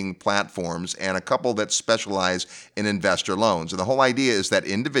lending platforms and a couple that specialize in investor loans. And the whole idea is that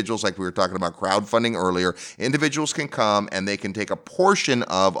individuals, like we were talking about crowdfunding earlier, individuals can come and they can take a portion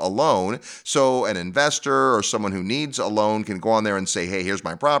of a loan. So an investor or someone who needs a loan can go on there and say, hey, here's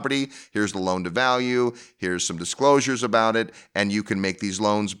my property, here's the loan to value, here's some disclosures about it, and you can make these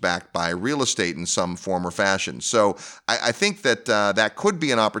loans backed by real estate in some form or fashion. So I think that that could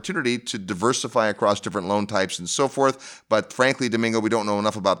be an opportunity to diversify across different loan types and so forth. But frankly, Domingo, we don't know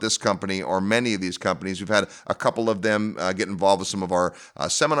enough about this company or many of these companies. We've had a couple of them get involved with some of our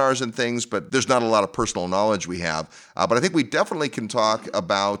seminars and things, but there's not a lot of personal knowledge we have. But I think we definitely can talk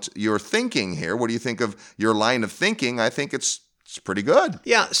about your thinking here. What do you think of your line of thinking? I think it's pretty good.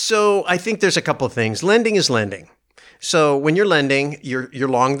 Yeah, so I think there's a couple of things. Lending is lending. So when you're lending, you're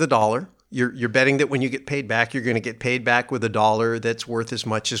long the dollar. You're betting that when you get paid back, you're going to get paid back with a dollar that's worth as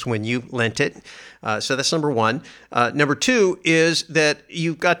much as when you lent it. So that's number one. Number two is that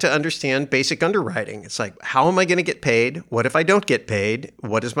you've got to understand basic underwriting. It's like, how am I going to get paid? What if I don't get paid?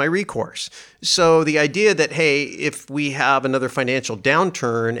 What is my recourse? So the idea that, hey, if we have another financial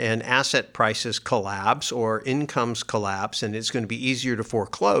downturn and asset prices collapse or incomes collapse and it's going to be easier to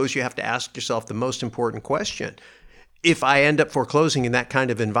foreclose, you have to ask yourself the most important question. If I end up foreclosing in that kind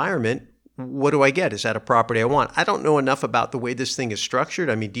of environment, what do I get? Is that a property I want? I don't know enough about the way this thing is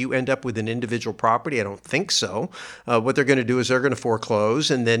structured. I mean, do you end up with an individual property? I don't think so. What they're going to do is they're going to foreclose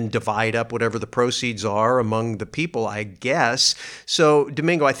and then divide up whatever the proceeds are among the people, I guess. So,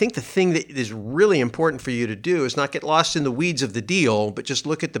 Domingo, I think the thing that is really important for you to do is not get lost in the weeds of the deal, but just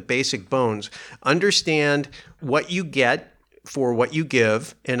look at the basic bones. Understand what you get for what you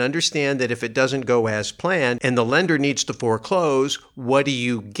give, and understand that if it doesn't go as planned and the lender needs to foreclose, what do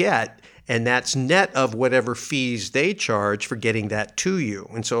you get? And that's net of whatever fees they charge for getting that to you.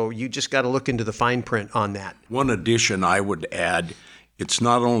 And so you just got to look into the fine print on that. One addition I would add, it's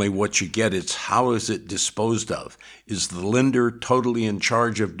not only what you get, it's how is it disposed of. Is the lender totally in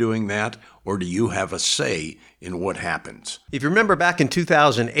charge of doing that, or do you have a say in what happens? If you remember back in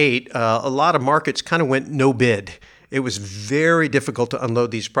 2008, a lot of markets kind of went no bid. it was very difficult to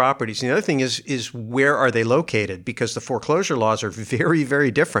unload these properties. And the other thing is where are they located? Because the foreclosure laws are very,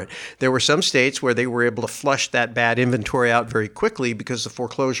 very different. There were some states where they were able to flush that bad inventory out very quickly because the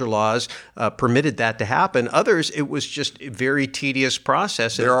foreclosure laws permitted that to happen. Others, it was just a very tedious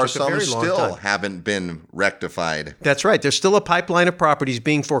process. There are some still haven't been rectified. That's right. There's still a pipeline of properties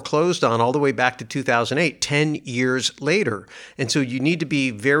being foreclosed on all the way back to 2008, 10 years later. And so you need to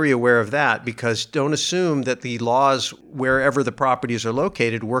be very aware of that, because don't assume that the laws wherever the properties are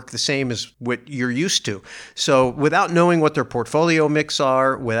located work the same as what you're used to. So without knowing what their portfolio mix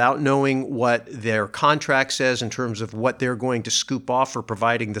are, without knowing what their contract says in terms of what they're going to scoop off for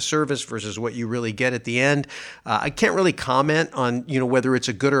providing the service versus what you really get at the end, I can't really comment on whether it's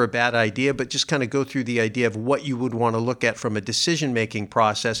a good or a bad idea, but just kind of go through the idea of what you would want to look at from a decision-making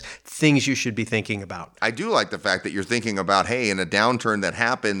process, things you should be thinking about. I do like the fact that you're thinking about, hey, in a downturn that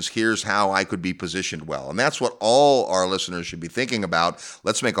happens, here's how I could be positioned well. And that's what all our listeners should be thinking about.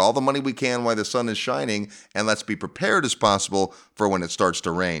 Let's make all the money we can while the sun is shining, and let's be prepared as possible for when it starts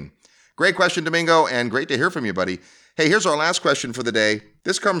to rain. Great question, Domingo, and great to hear from you, buddy. Hey, here's our last question for the day.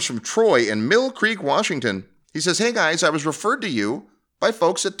 This comes from Troy in Mill Creek, Washington. He says, hey guys, I was referred to you by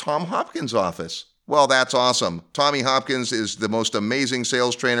folks at Tom Hopkins' office. Well, that's awesome. Tommy Hopkins is the most amazing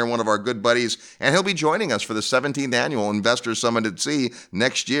sales trainer, one of our good buddies, and he'll be joining us for the 17th Annual Investor Summit at Sea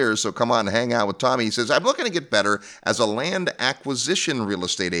next year, so come on and hang out with Tommy. He says, I'm looking to get better as a land acquisition real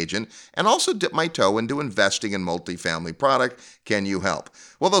estate agent and also dip my toe into investing in multifamily product. Can you help?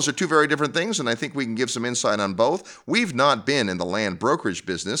 Well, those are two very different things, and I think we can give some insight on both. We've not been in the land brokerage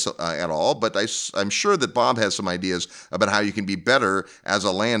business at all, but I'm sure that Bob has some ideas about how you can be better as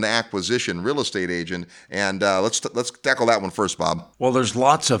a land acquisition real estate agent. And let's tackle that one first, Bob. Well, there's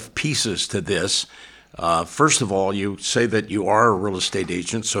lots of pieces to this. First of all, you say that you are a real estate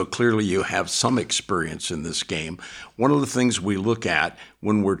agent, so clearly you have some experience in this game. One of the things we look at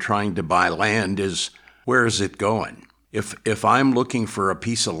when we're trying to buy land is, where is it going? If I'm looking for a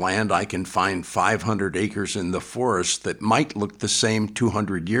piece of land, I can find 500 acres in the forest that might look the same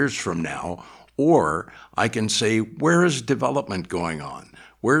 200 years from now, or I can say, where is development going on?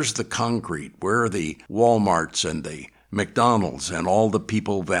 Where's the concrete? Where are the Walmarts and the McDonald's and all the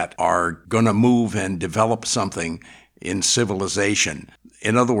people that are going to move and develop something in civilization?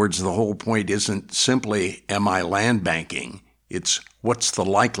 In other words, the whole point isn't simply, am I land banking? It's, what's the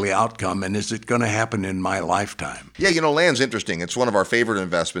likely outcome, and is it going to happen in my lifetime? Yeah, land's interesting. It's one of our favorite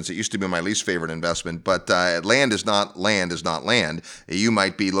investments. It used to be my least favorite investment, but land is not land. You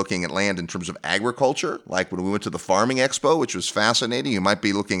might be looking at land in terms of agriculture, like when we went to the Farming Expo, which was fascinating. You might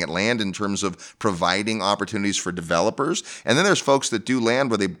be looking at land in terms of providing opportunities for developers. And then there's folks that do land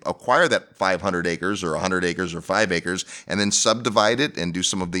where they acquire that 500 acres or 100 acres or 5 acres and then subdivide it and do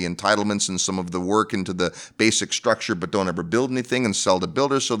some of the entitlements and some of the work into the basic structure, but don't ever build anything and sell to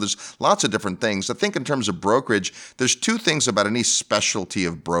builders. So there's lots of different things. I think in terms of brokerage, there's two things about any specialty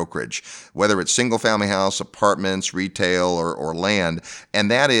of brokerage, whether it's single family house, apartments, retail, or land, and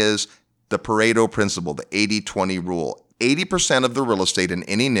that is the Pareto principle, the 80-20 rule. 80% of the real estate in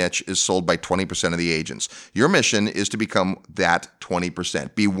any niche is sold by 20% of the agents. Your mission is to become that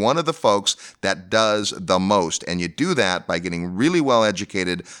 20%. Be one of the folks that does the most, and you do that by getting really well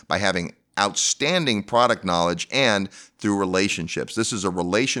educated, by having outstanding product knowledge, and through relationships. This is a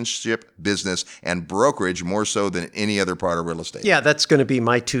relationship business and brokerage more so than any other part of real estate. Yeah, that's going to be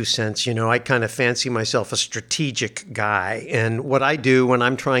my 2 cents. I kind of fancy myself a strategic guy. And what I do when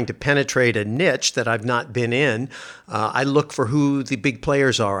I'm trying to penetrate a niche that I've not been in, I look for who the big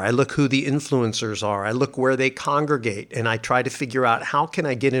players are. I look who the influencers are. I look where they congregate. And I try to figure out how can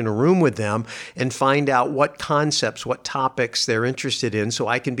I get in a room with them and find out what concepts, what topics they're interested in, so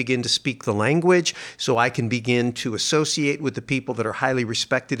I can begin to speak the language, so I can begin to associate with the people that are highly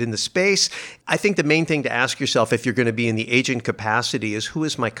respected in the space. I think the main thing to ask yourself if you're going to be in the agent capacity is, who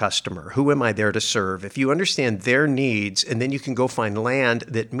is my customer? Who am I there to serve? If you understand their needs and then you can go find land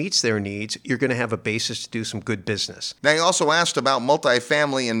that meets their needs, you're going to have a basis to do some good business. Now, you also asked about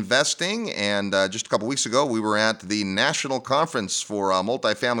multifamily investing, and just a couple weeks ago, we were at the National Conference for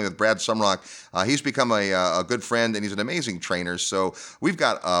Multifamily with Brad Sumrock. He's become a good friend, and he's an amazing trainer. So we've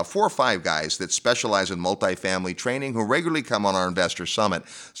got 4 or 5 guys that specialize in multifamily training who regularly come on our Investor Summit.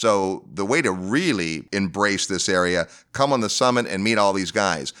 So the way to really embrace this area, come on the summit and meet all these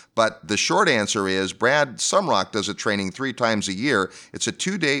guys. But the short answer is Brad Sumrock does a training 3 times a year. It's a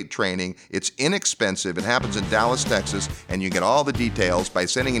 2-day training. It's inexpensive. It happens in Dallas, Texas, and you get all the details by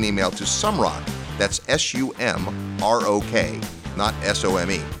sending an email to Sumrock. That's Sumrock, not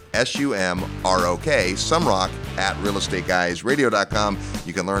SOME. SUMROK, Sumrock, at realestateguysradio.com.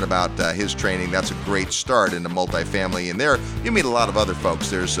 You can learn about his training. That's a great start into multifamily. And there you meet a lot of other folks.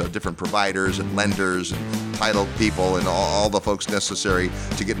 There's different providers and lenders and title people and all the folks necessary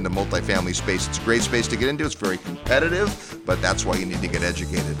to get into multifamily space. It's a great space to get into. It's very competitive, but that's why you need to get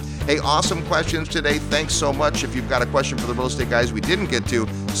educated. Hey, awesome questions today. Thanks so much. If you've got a question for the Real Estate Guys we didn't get to,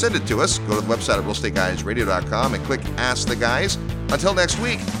 send it to us. Go to the website at realestateguysradio.com and click Ask the Guys. Until next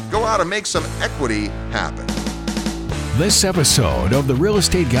week, go out and make some equity happen. This episode of the Real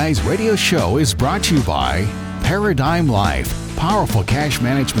Estate Guys radio show is brought to you by Paradigm Life. Powerful cash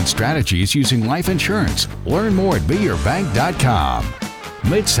management strategies using life insurance. Learn more at beyourbank.com.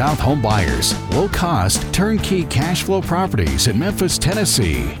 Mid-South Home Buyers. Low-cost, turnkey cash flow properties in Memphis,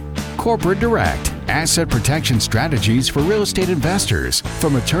 Tennessee. Corporate Direct. Asset protection strategies for real estate investors.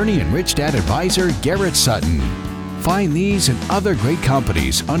 From attorney and rich dad advisor Garrett Sutton. Find these and other great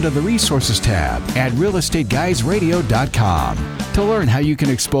companies under the Resources tab at realestateguysradio.com. To learn how you can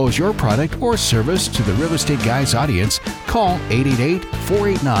expose your product or service to the Real Estate Guys audience, call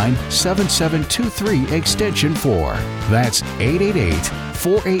 888-489-7723 extension 4. That's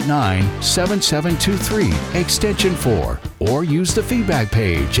 888-489-7723 extension 4. Or use the feedback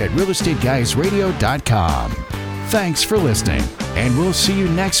page at realestateguysradio.com. Thanks for listening, and we'll see you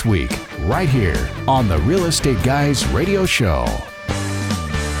next week right here on the Real Estate Guys Radio Show.